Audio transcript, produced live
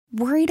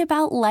Worried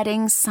about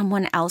letting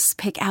someone else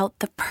pick out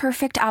the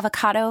perfect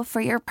avocado for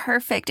your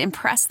perfect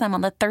impress them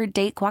on the third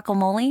date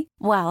guacamole?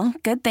 Well,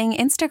 good thing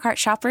Instacart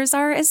shoppers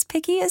are as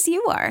picky as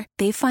you are.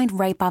 They find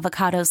ripe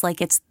avocados like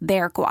it's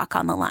their guac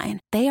on the line.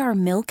 They are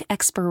milk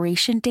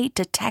expiration date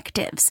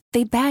detectives.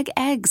 They bag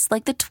eggs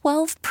like the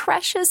 12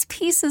 precious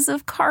pieces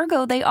of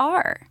cargo they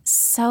are.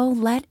 So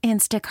let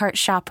Instacart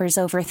shoppers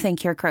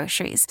overthink your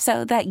groceries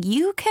so that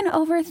you can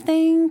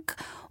overthink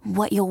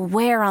what you'll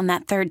wear on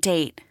that third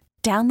date.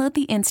 Download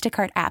the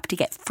Instacart app to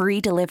get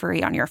free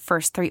delivery on your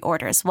first 3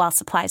 orders while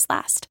supplies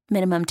last.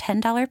 Minimum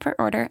 $10 per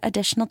order.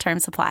 Additional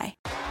terms apply.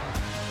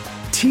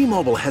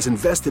 T-Mobile has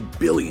invested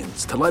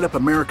billions to light up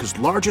America's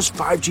largest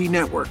 5G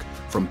network,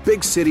 from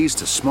big cities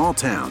to small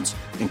towns,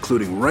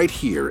 including right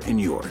here in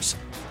yours.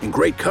 And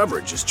great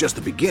coverage is just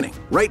the beginning.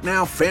 Right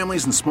now,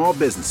 families and small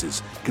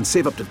businesses can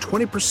save up to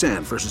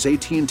 20% versus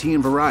AT&T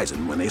and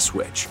Verizon when they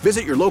switch.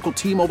 Visit your local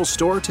T-Mobile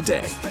store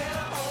today.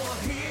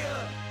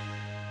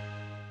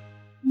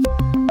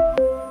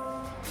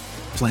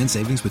 Plan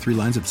savings with 3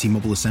 lines of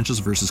T-Mobile Essentials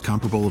versus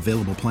comparable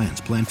available plans.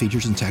 Plan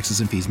features and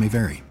taxes and fees may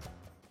vary.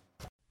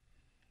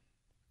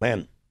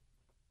 Man,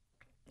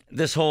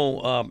 this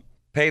whole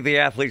pay the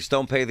athletes,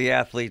 don't pay the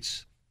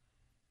athletes,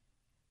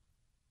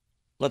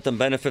 let them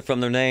benefit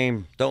from their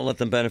name, don't let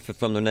them benefit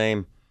from their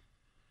name.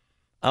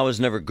 I was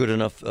never good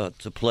enough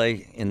to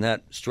play in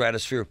that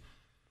stratosphere,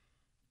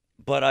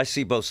 but I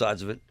see both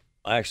sides of it.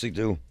 I actually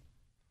do.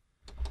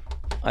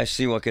 I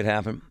see what could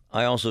happen.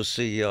 I also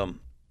see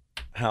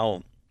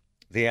how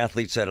the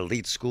athletes at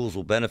elite schools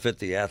will benefit,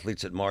 the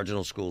athletes at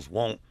marginal schools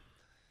won't.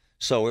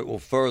 So it will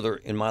further,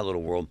 in my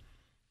little world,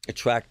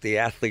 attract the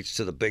athletes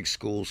to the big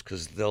schools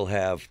because they'll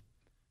have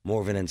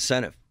more of an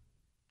incentive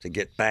to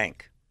get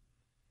bank.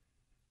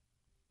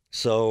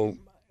 So,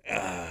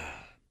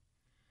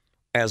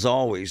 as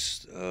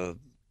always,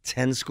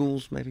 10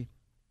 schools maybe.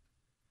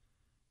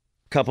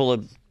 A couple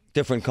of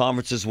different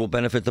conferences will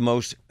benefit the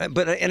most.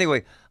 But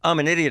anyway, I'm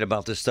an idiot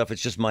about this stuff.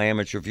 It's just my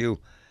amateur view.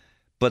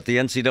 But the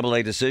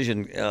NCAA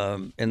decision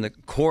in the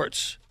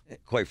courts,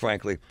 quite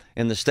frankly,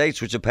 in the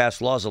states which have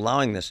passed laws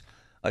allowing this,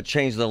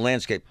 changed the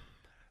landscape.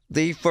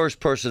 The first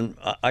person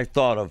I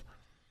thought of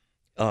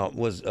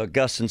was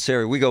Gus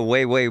Sunseri. We go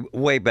way, way,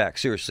 way back.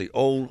 Seriously,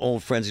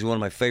 old friends. He's one of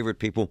my favorite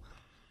people.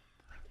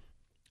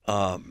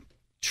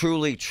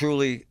 Truly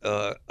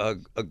a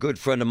good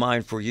friend of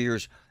mine for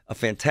years. A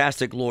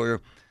fantastic lawyer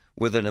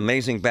with an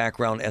amazing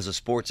background as a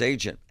sports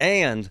agent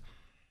and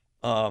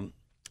a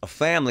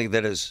family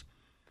that is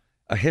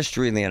a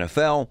history in the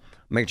NFL,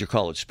 major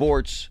college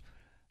sports,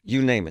 you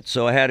name it.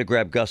 So I had to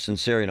grab Gus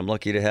Sunseri, and I'm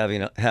lucky to have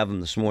him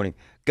this morning.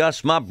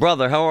 Gus, my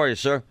brother, how are you,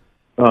 sir?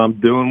 I'm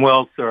doing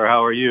well, sir.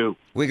 How are you?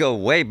 We go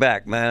way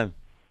back, man.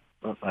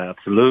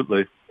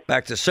 Absolutely.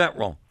 Back to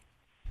Central.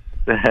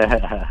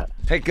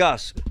 Hey,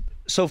 Gus,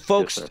 so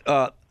folks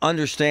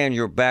understand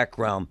your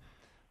background.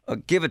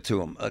 Give it to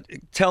them.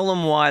 Tell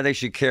them why they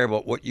should care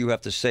about what you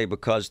have to say,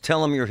 because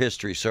tell them your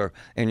history, sir,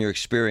 and your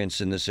experience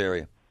in this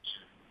area.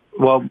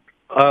 Well,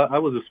 I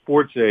was a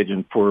sports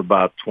agent for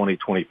about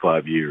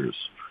 25 years.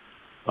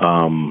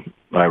 I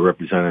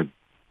represented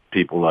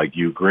people like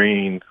Hugh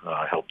Green,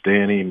 helped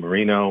Danny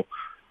Marino,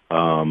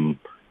 Tony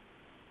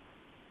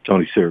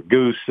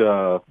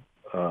Siragusa,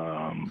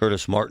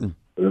 Curtis Martin.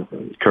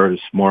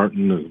 Curtis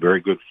Martin is a very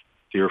good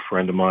dear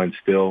friend of mine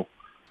still.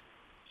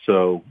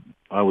 So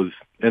I was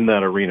in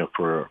that arena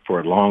for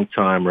a long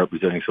time,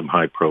 representing some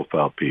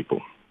high-profile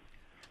people.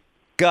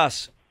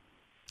 Gus,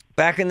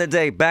 back in that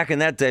day,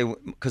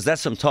 because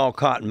that's some tall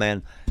cotton,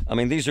 man. I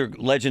mean, these are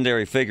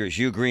legendary figures.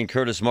 Hugh Green,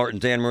 Curtis Martin,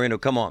 Dan Marino.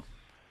 Come on.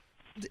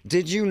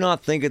 Did you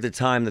not think at the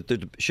time that there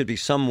should be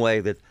some way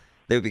that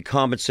they would be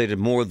compensated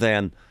more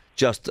than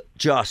just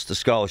the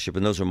scholarship?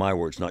 And those are my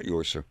words, not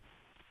yours, sir.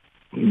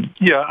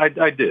 Yeah,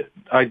 I did,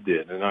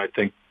 and I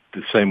think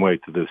the same way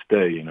to this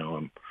day. You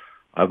know,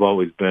 I've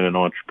always been an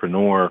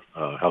entrepreneur.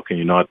 How can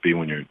you not be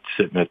when you're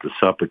sitting at the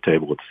supper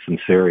table at the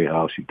Sunseri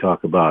house? You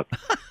talk about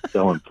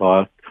selling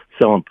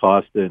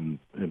pasta and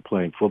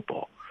playing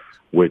football,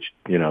 which,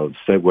 you know,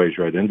 segues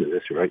right into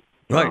this, right?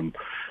 Right. And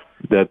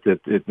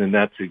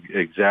that's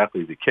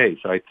exactly the case.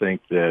 I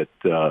think that,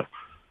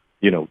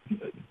 you know,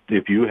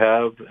 if you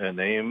have a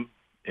name,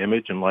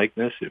 image, and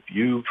likeness, if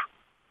you've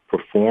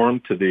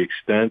performed to the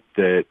extent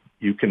that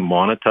you can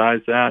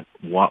monetize that,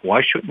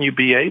 why shouldn't you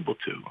be able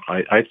to?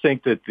 I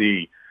think that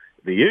the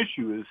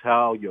issue is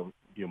how you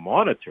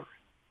monitor it.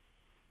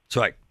 That's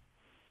right.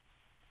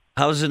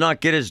 How does it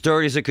not get as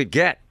dirty as it could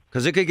get?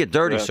 Because it could get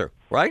dirty, sir,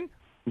 right?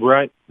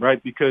 Right,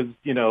 because,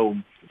 you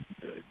know,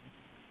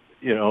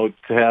 to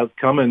have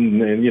come in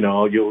and, you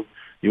know,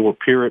 you'll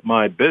appear at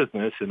my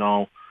business and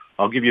I'll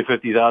give you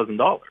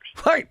 $50,000.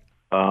 Right.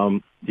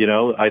 You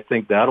know, I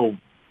think that'll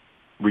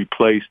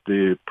replace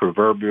the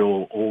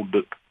proverbial old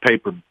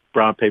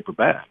brown paper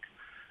bag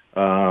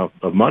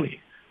of money.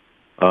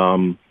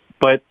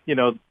 But, you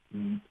know,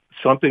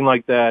 something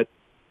like that,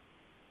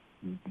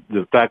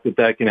 the fact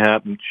that can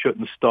happen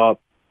shouldn't stop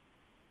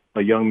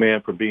a young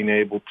man from being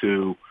able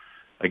to,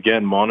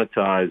 again,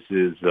 monetize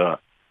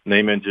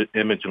name,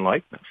 image, and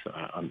likeness.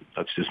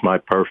 That's just my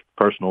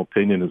personal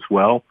opinion as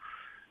well.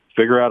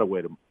 Figure out a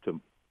way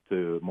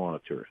to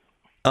monitor it.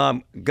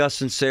 Gus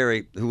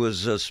Sunseri, who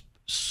was a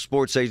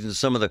sports agent of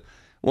some of the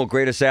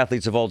greatest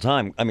athletes of all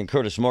time. I mean,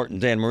 Curtis Martin,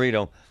 Dan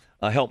Marino,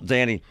 helped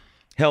Danny,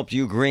 helped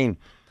you, Green.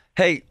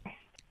 Hey,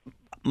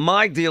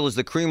 my deal is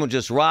the cream will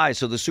just rise,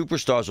 so the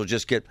superstars will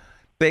just get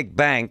big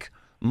bank,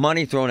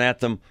 money thrown at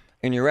them,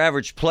 and your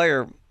average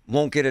player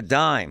won't get a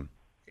dime,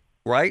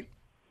 right?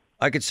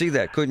 I could see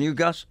that. Couldn't you,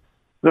 Gus?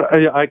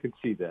 I could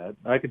see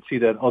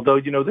that. Although,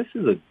 this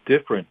is a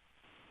different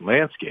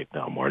landscape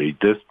now, Marty.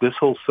 This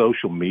whole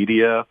social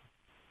media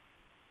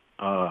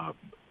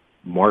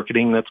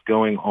marketing that's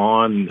going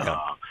on,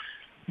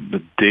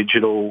 the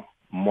digital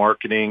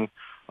marketing,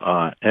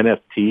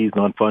 NFTs,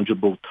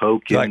 non-fungible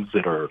tokens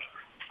that are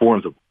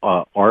forms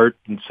of art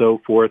and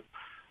so forth.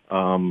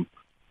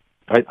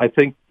 I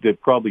think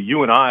that probably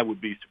you and I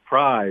would be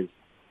surprised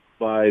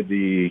by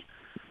and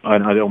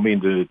I don't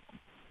mean to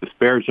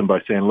disparage them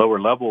by saying lower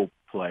level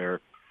player,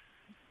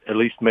 at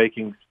least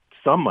making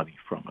some money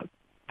from it.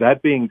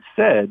 That being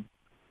said,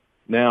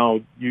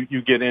 now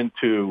you get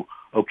into,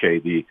 okay,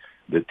 the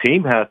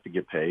team has to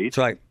get paid. That's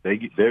right.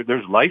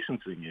 There's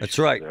licensing issues. That's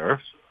right.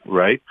 There,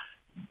 right?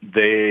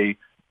 The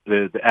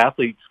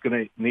athlete's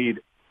going to need,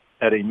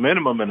 at a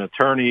minimum, an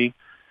attorney,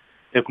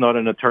 if not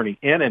an attorney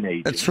and an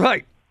agent. That's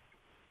right.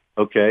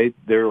 Okay,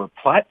 there are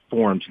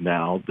platforms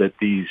now that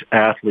these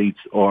athletes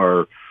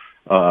are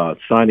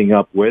signing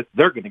up with.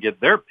 They're going to get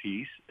their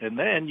piece, and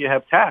then you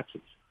have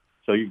taxes.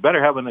 So you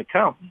better have an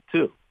accountant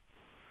too.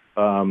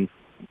 So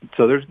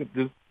there's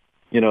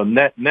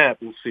net.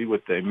 We'll see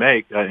what they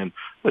make.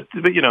 But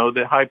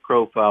the high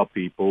profile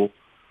people,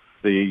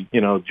 the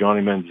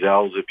Johnny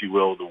Manziels, if you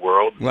will, of the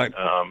world, right?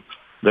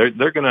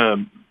 They're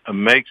going to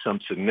make some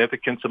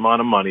significant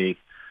amount of money,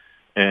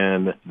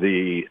 and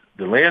the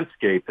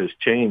landscape has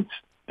changed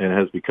and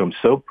has become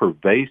so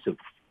pervasive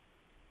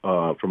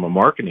from a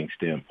marketing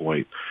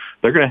standpoint.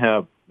 They're going to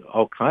have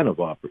all kind of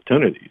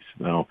opportunities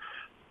now.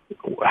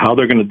 How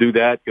they're going to do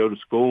that, go to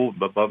school,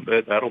 but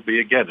that'll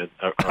be, again,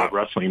 a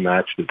wrestling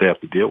match that they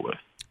have to deal with.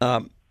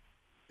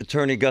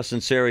 Attorney Gus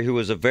Sunseri, who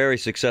was a very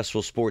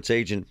successful sports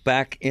agent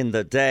back in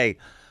the day.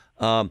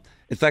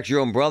 In fact,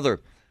 your own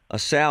brother,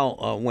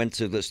 Sal, went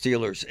to the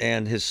Steelers,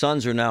 and his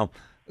sons are now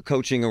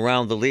coaching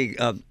around the league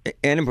and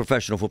in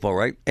professional football,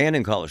 right? And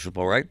in college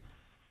football, right?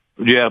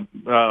 Yeah.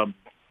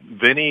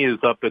 Vinny is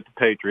up at the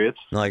Patriots.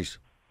 Nice.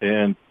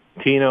 And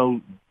Tino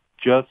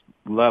just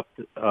left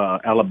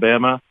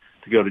Alabama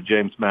to go to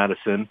James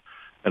Madison.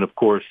 And, of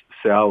course,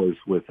 Sal is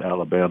with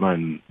Alabama.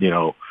 And,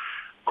 of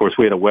course,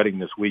 we had a wedding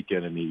this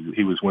weekend, and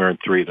he was wearing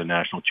 3 of the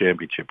national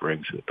championship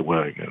rings at the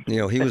wedding.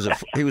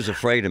 He was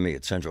afraid of me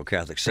at Central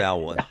Catholic.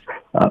 Sal was.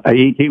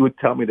 He would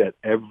tell me that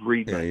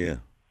every night. Yeah.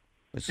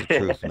 It's the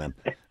truth, man.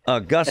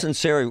 Gus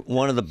Sunseri,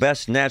 one of the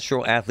best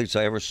natural athletes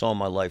I ever saw in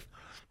my life.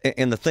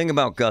 And the thing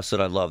about Gus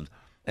that I loved,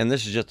 and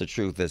this is just the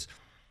truth, is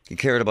he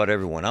cared about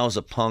everyone. I was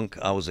a punk.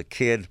 I was a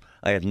kid.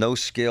 I had no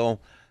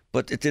skill,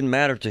 but it didn't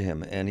matter to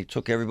him. And he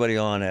took everybody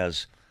on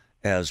as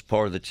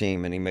part of the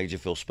team, and he made you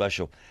feel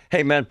special.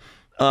 Hey, man,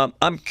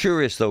 I'm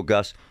curious, though,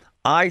 Gus.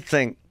 I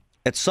think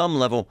at some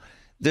level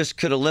this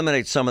could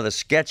eliminate some of the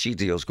sketchy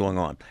deals going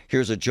on.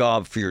 Here's a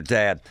job for your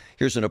dad.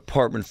 Here's an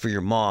apartment for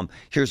your mom.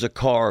 Here's a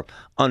car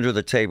under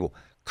the table.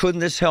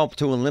 Couldn't this help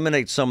to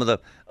eliminate some of the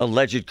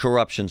alleged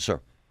corruption, sir?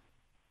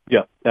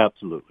 Yeah,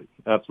 absolutely.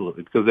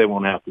 Absolutely, because they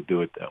won't have to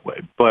do it that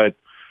way. But,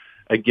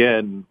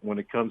 again, when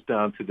it comes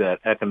down to that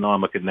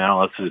economic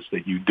analysis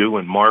that you do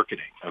in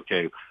marketing,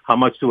 okay, how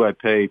much do I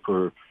pay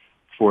for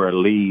a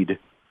lead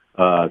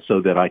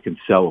so that I can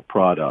sell a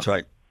product? That's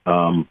right.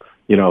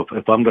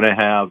 If I'm going to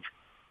have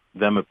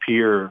them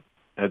appear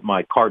at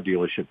my car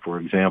dealership, for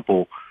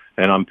example,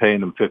 and I'm paying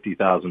them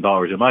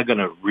 $50,000, am I going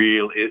to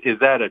is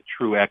that a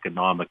true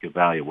economic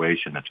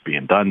evaluation that's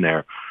being done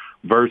there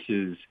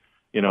versus,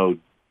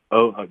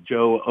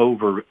 Joe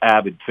over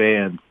avid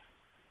fans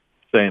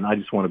saying, I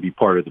just want to be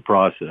part of the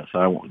process.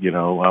 I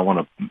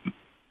want to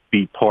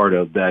be part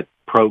of that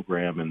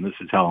program, and this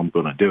is how I'm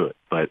going to do it.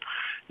 But,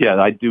 yeah,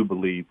 I do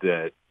believe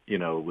that,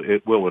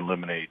 it will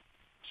eliminate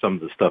some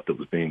of the stuff that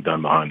was being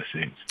done behind the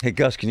scenes. Hey,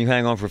 Gus, can you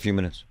hang on for a few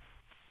minutes?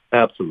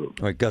 Absolutely.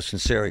 All right, Gus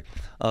Sunseri,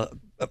 a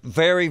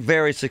very,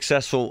 very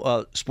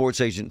successful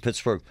sports agent in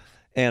Pittsburgh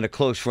and a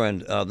close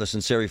friend of the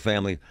Sunseri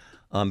family.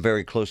 I'm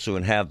very close to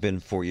and have been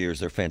for years.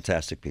 They're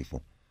fantastic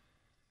people.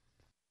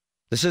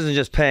 This isn't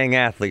just paying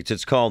athletes.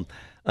 It's called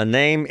a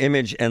name,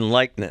 image, and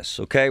likeness,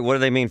 okay? What do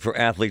they mean for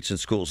athletes in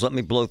schools? Let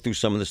me blow through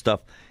some of this stuff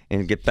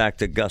and get back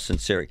to Gus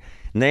Sunseri.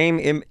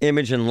 Name,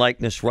 image, and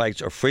likeness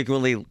rights are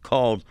frequently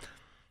called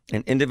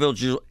an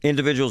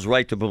individual's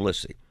right to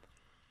publicity.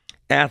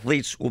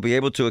 Athletes will be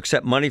able to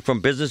accept money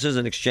from businesses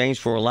in exchange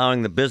for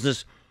allowing the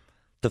business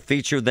to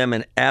feature them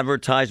in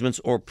advertisements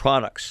or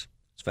products.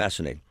 It's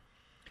fascinating.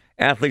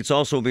 Athletes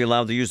also will be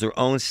allowed to use their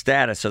own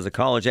status as a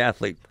college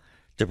athlete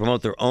to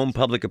promote their own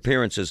public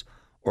appearances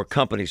or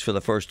companies for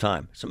the first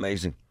time. It's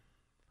amazing.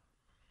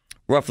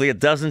 Roughly a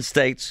dozen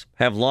states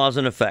have laws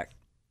in effect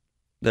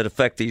that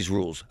affect these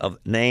rules of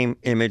name,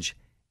 image,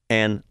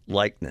 and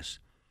likeness.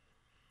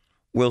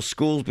 Will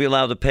schools be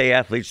allowed to pay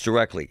athletes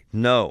directly?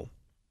 No.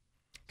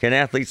 Can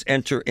athletes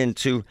enter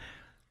into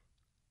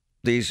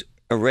these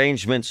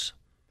arrangements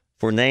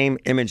for name,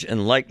 image,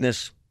 and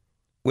likeness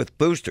with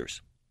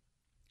boosters?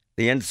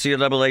 The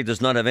NCAA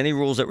does not have any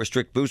rules that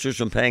restrict boosters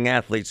from paying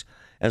athletes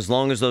as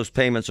long as those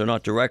payments are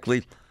not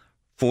directly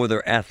for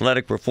their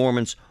athletic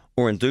performance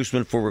or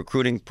inducement for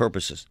recruiting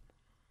purposes.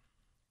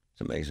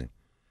 It's amazing.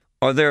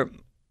 Are there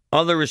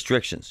other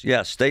restrictions?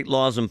 Yes, state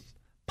laws and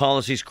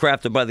policies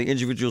crafted by the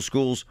individual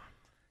schools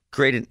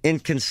create an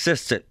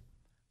inconsistent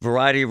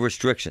variety of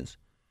restrictions.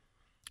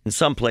 In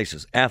some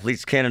places,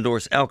 athletes can't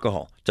endorse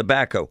alcohol,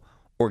 tobacco,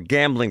 or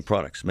gambling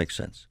products. Makes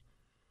sense.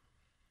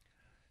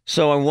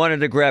 So I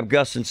wanted to grab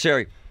Gus and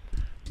Sari.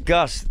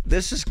 Gus,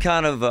 this is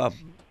kind of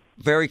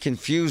very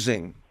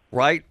confusing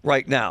right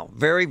now.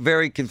 Very,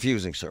 very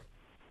confusing, sir.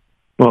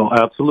 Well,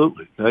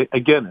 absolutely.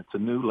 Again, it's a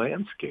new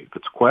landscape.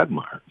 It's a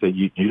quagmire.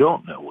 You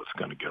don't know what's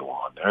going to go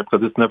on there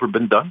because it's never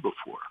been done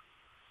before.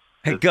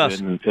 Hey, Gus.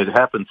 It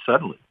happened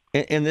suddenly.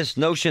 And this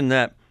notion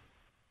that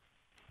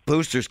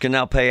boosters can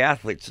now pay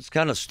athletes, it's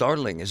kind of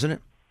startling, isn't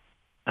it?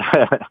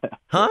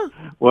 Huh?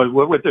 Well,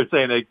 what they're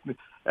saying,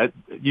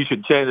 you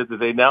should change it to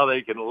say now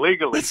they can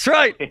legally. That's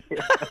right.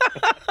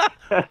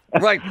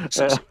 Right.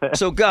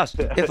 So, Gus,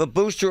 if a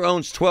booster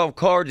owns 12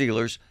 car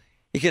dealers,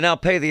 he can now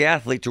pay the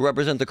athlete to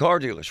represent the car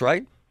dealers,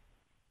 right?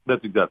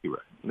 That's exactly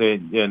right.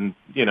 And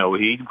you know,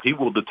 he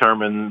will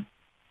determine,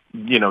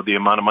 you know, the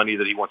amount of money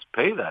that he wants to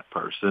pay that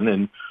person.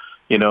 And,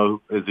 you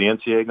know, is the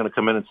NCAA going to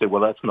come in and say,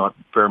 well, that's not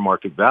fair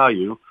market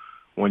value,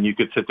 when you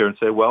could sit there and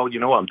say, well, you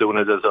know, I'm doing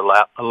it as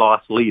a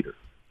loss leader,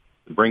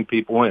 to bring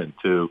people in,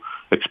 to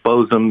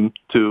expose them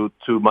to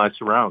my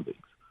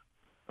surroundings,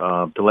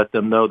 to let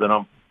them know that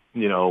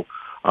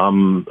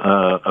I'm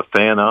a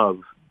fan of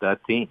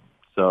that team.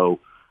 So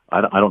I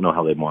don't know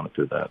how they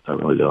monitor that. I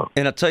really don't.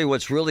 And I'll tell you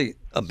what's really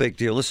a big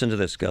deal. Listen to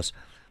this, Gus.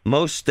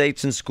 Most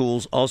states and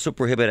schools also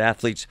prohibit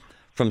athletes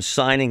from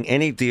signing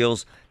any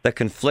deals that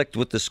conflict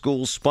with the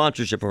school's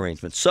sponsorship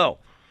arrangements. So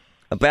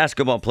a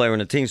basketball player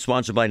in a team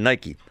sponsored by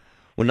Nike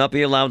would not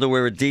be allowed to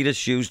wear Adidas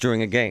shoes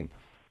during a game.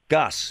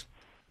 Gus,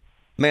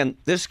 man,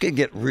 this could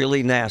get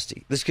really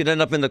nasty. This could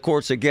end up in the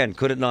courts again,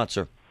 could it not,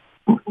 sir?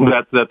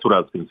 That's what I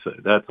was going to say.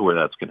 That's where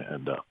that's going to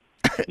end up.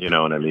 You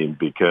know what I mean?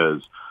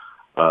 Because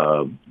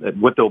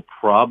what they'll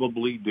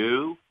probably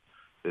do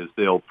is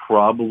they'll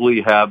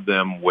probably have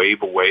them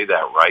waive away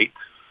that right,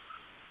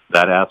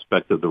 that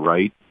aspect of the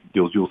right.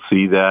 You'll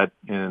see that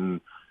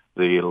in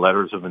the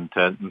letters of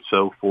intent and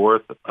so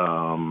forth,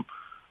 some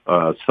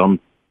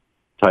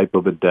type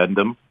of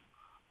addendum.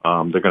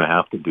 They're going to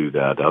have to do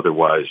that.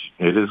 Otherwise,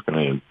 it is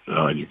going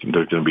to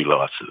there's going to be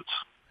lawsuits.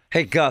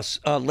 Hey, Gus,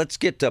 let's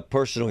get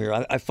personal here.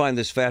 I find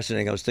this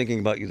fascinating. I was thinking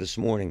about you this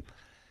morning.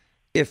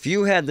 If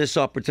you had this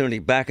opportunity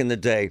back in the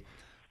day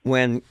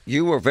when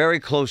you were very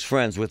close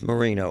friends with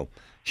Marino,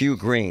 Hugh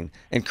Green,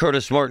 and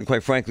Curtis Martin,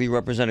 quite frankly, you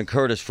represented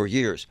Curtis for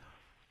years,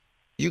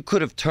 you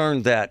could have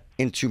turned that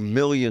into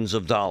millions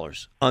of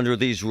dollars under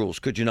these rules,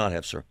 could you not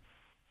have, sir?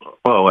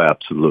 Oh,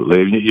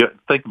 absolutely. You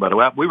think about it.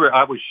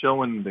 I was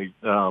showing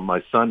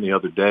my son the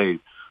other day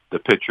the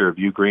picture of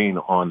Hugh Green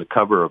on the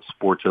cover of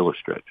Sports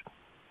Illustrated.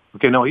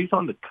 Okay, no, he's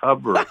on the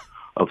cover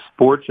of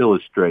Sports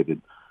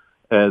Illustrated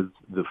and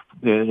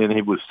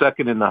he was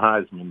second in the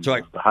Heisman,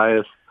 right, the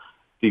highest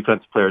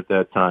defensive player at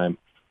that time.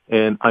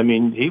 And I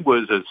mean, he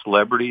was as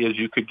celebrity as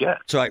you could get.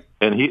 That's right.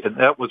 And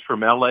that was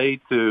from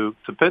L.A. to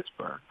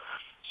Pittsburgh.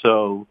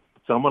 So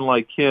someone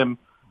like him,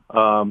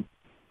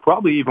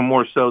 probably even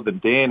more so than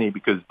Danny,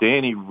 because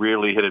Danny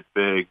really hit it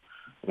big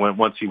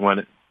once he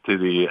went to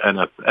the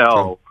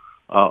NFL.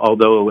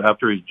 Although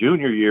after his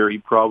junior year, he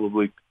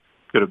probably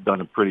could have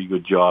done a pretty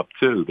good job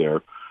too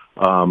there.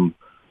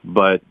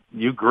 But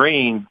Hugh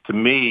Green, to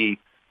me,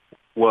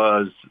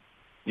 was,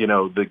 you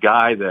know, the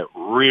guy that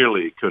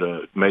really could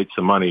have made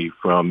some money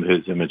from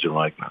his image and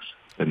likeness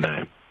and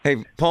name.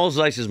 Hey, Paul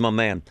Zeiss is my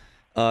man.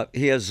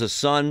 He has a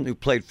son who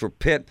played for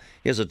Pitt.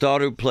 He has a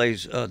daughter who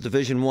plays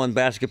Division I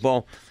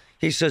basketball.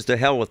 He says, to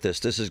hell with this.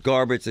 This is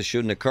garbage. This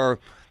shouldn't occur.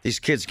 These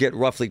kids get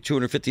roughly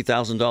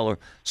 $250,000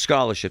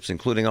 scholarships,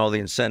 including all the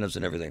incentives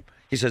and everything.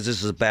 He says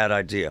this is a bad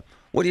idea.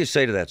 What do you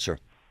say to that, sir?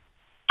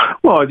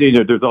 Well, you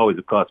know, there's always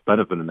a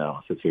cost-benefit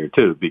analysis here,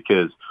 too,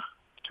 because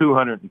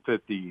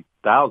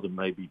 $250,000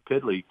 may be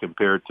piddly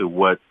compared to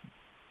what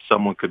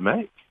someone could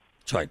make.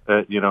 That's right.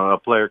 You know, a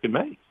player can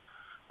make.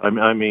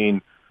 I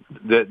mean,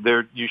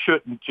 you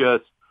shouldn't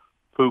just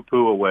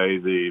poo-poo away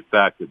the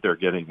fact that they're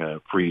getting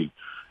a free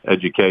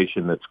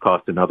education that's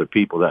costing other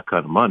people that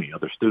kind of money,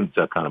 other students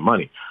that kind of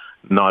money.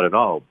 Not at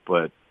all,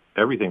 but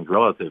everything's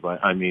relative.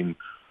 I mean,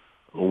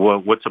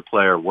 what's a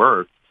player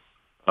worth?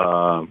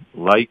 Again,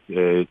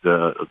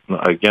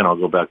 I'll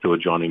go back to a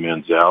Johnny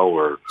Manziel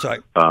or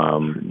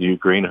Hugh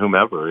Green,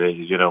 whomever.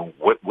 You know,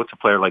 what's a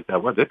player like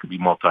that worth? It could be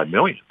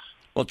multi-millions.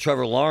 Well,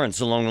 Trevor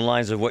Lawrence, along the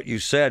lines of what you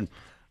said,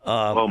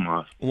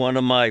 one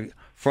of my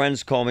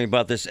friends called me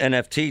about this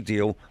NFT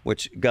deal,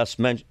 which Gus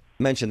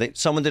mentioned.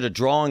 Someone did a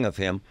drawing of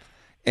him,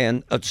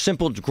 and a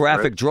simple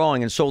graphic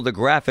drawing and sold the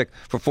graphic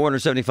for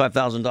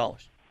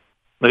 $475,000.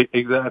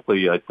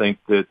 Exactly. I think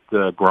that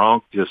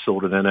Gronk just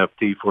sold an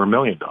NFT for $1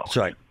 million. That's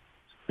right.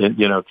 And,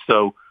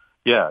 so,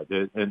 yeah.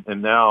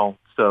 And now,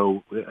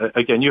 so,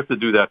 again, you have to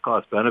do that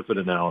cost-benefit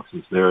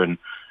analysis there.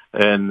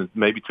 And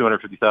maybe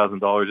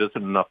 $250,000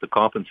 isn't enough to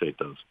compensate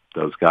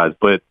those guys.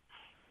 But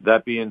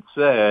that being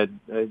said,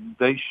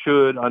 they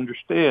should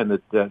understand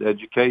that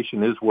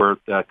education is worth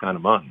that kind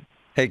of money.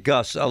 Hey,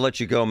 Gus, I'll let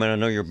you go, man. I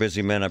know you're a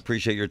busy man. I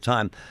appreciate your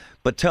time.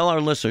 But tell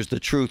our listeners the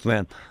truth,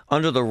 man.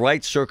 Under the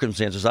right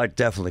circumstances, I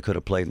definitely could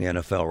have played in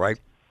the NFL, right?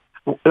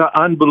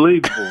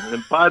 Unbelievable.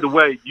 And by the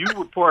way, you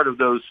were part of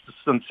those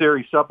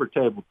Sunseri supper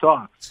table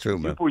talks. It's true,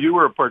 man. You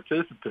were a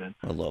participant.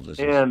 I love this.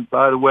 And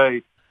by the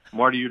way,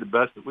 Marty, you're the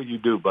best at what you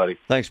do, buddy.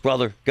 Thanks,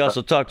 brother. Gus,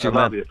 I'll talk to you, I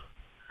love man. You.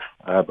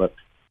 All right, bud.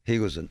 He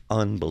was an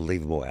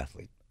unbelievable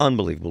athlete,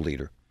 unbelievable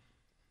leader.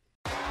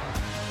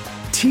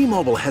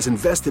 T-Mobile has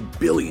invested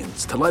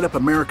billions to light up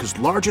America's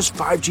largest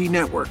 5G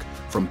network,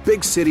 from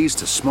big cities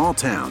to small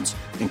towns,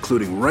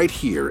 including right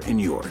here in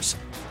yours.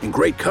 And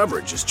great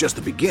coverage is just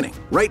the beginning.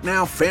 Right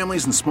now,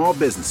 families and small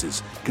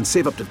businesses can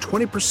save up to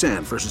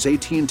 20% versus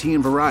AT&T and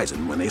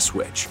Verizon when they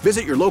switch.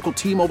 Visit your local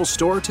T-Mobile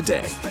store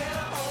today.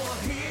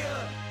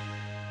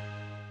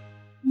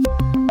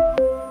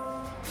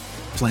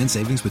 Plan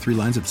savings with 3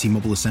 lines of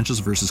T-Mobile Essentials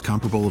versus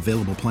comparable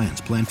available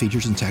plans. Plan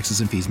features and taxes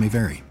and fees may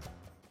vary.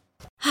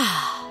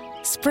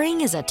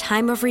 Spring is a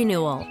time of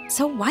renewal,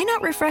 so why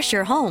not refresh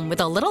your home with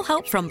a little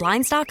help from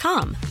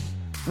Blinds.com?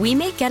 We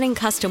make getting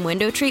custom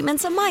window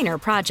treatments a minor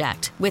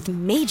project with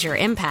major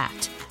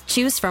impact.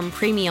 Choose from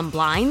premium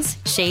blinds,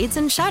 shades,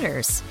 and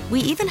shutters. We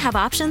even have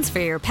options for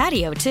your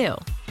patio, too.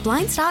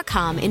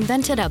 Blinds.com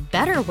invented a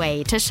better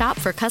way to shop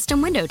for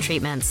custom window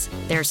treatments.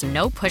 There's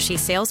no pushy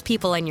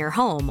salespeople in your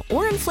home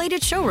or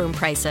inflated showroom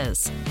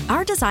prices.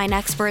 Our design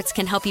experts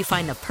can help you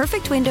find the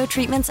perfect window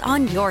treatments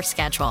on your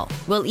schedule.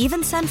 We'll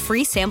even send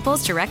free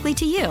samples directly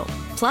to you.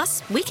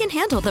 Plus, we can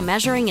handle the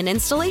measuring and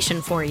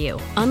installation for you.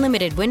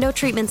 Unlimited window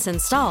treatments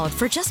installed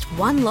for just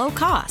one low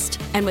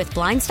cost. And with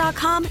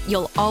Blinds.com,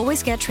 you'll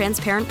always get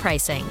transparent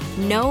pricing.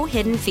 No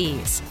hidden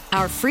fees.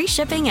 Our free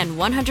shipping and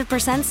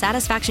 100%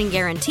 satisfaction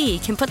guarantee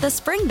can put the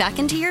spring back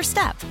into your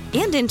step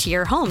and into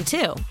your home,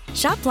 too.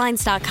 Shop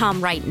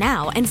Blinds.com right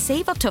now and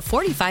save up to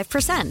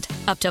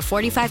 45%. Up to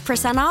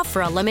 45% off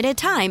for a limited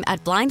time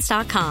at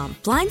Blinds.com.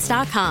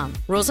 Blinds.com.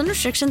 Rules and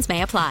restrictions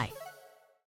may apply.